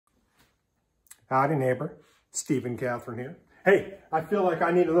Howdy, neighbor. Steve and Catherine here. Hey, I feel like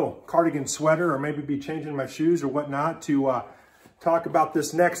I need a little cardigan sweater or maybe be changing my shoes or whatnot to talk about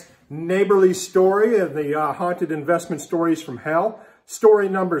this next neighborly story of the haunted investment stories from hell. Story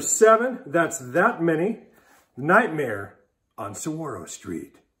number 7, that's that many, Nightmare on Sahuaro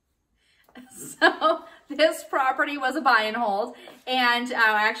Street. So this property was a buy and hold, and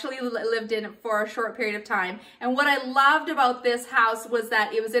I actually lived in it for a short period of time. And what I loved about this house was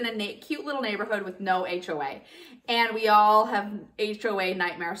that it was in a cute little neighborhood with no HOA. And we all have HOA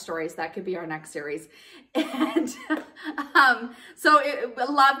nightmare stories. That could be our next series. And so I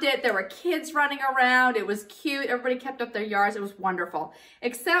loved it. There were kids running around. It was cute. Everybody kept up their yards. It was wonderful.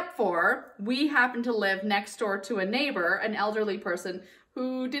 Except for we happened to live next door to a neighbor, an elderly person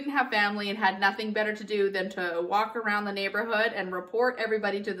who didn't have family and had nothing better to do than to walk around the neighborhood and report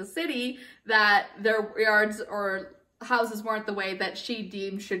everybody to the city that their yards or houses weren't the way that she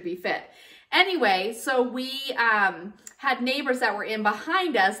deemed should be fit. Anyway, so we had neighbors that were in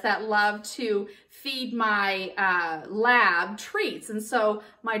behind us that loved to feed my lab treats. And so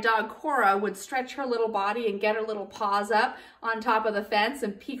my dog Cora would stretch her little body and get her little paws up on top of the fence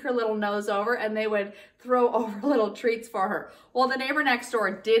and peek her little nose over, and they would throw over little treats for her. Well, the neighbor next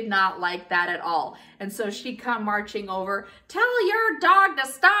door did not like that at all. And so she'd come marching over, "Tell your dog to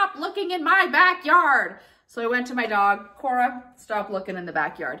stop looking in my backyard." So I went to my dog, "Cora, stop looking in the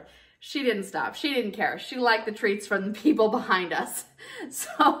backyard." She didn't stop. She didn't care. She liked the treats from the people behind us.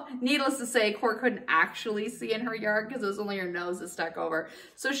 So needless to say, Cora couldn't actually see in her yard because it was only her nose that stuck over.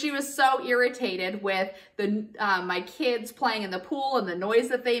 So she was so irritated with my kids playing in the pool and the noise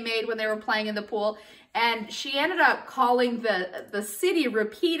that they made when they were playing in the pool. And she ended up calling the city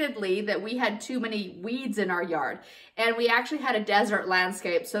repeatedly that we had too many weeds in our yard. And we actually had a desert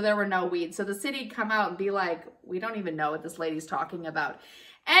landscape, so there were no weeds. So the city'd come out and be like, "We don't even know what this lady's talking about."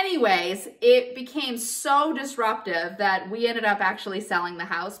 Anyways, it became so disruptive that we ended up actually selling the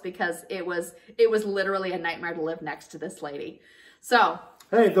house because it was literally a nightmare to live next to this lady. So,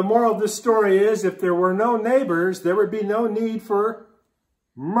 hey, the moral of this story is if there were no neighbors, there would be no need for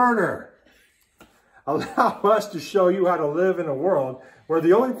murder. Allow us to show you how to live in a world where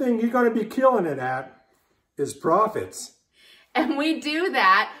the only thing you're going to be killing it at is profits. And we do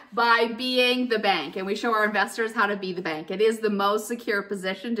that by being the bank, and we show our investors how to be the bank. It is the most secure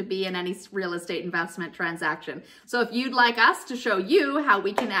position to be in any real estate investment transaction. So if you'd like us to show you how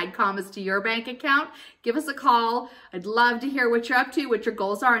we can add commas to your bank account, give us a call. I'd love to hear what you're up to, what your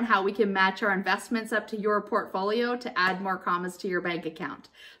goals are, and how we can match our investments up to your portfolio to add more commas to your bank account.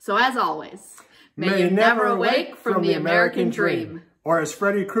 So as always, may you never awake from the American dream. Or as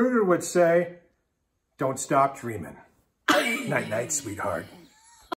Freddy Krueger would say, don't stop dreaming. Night, night, sweetheart.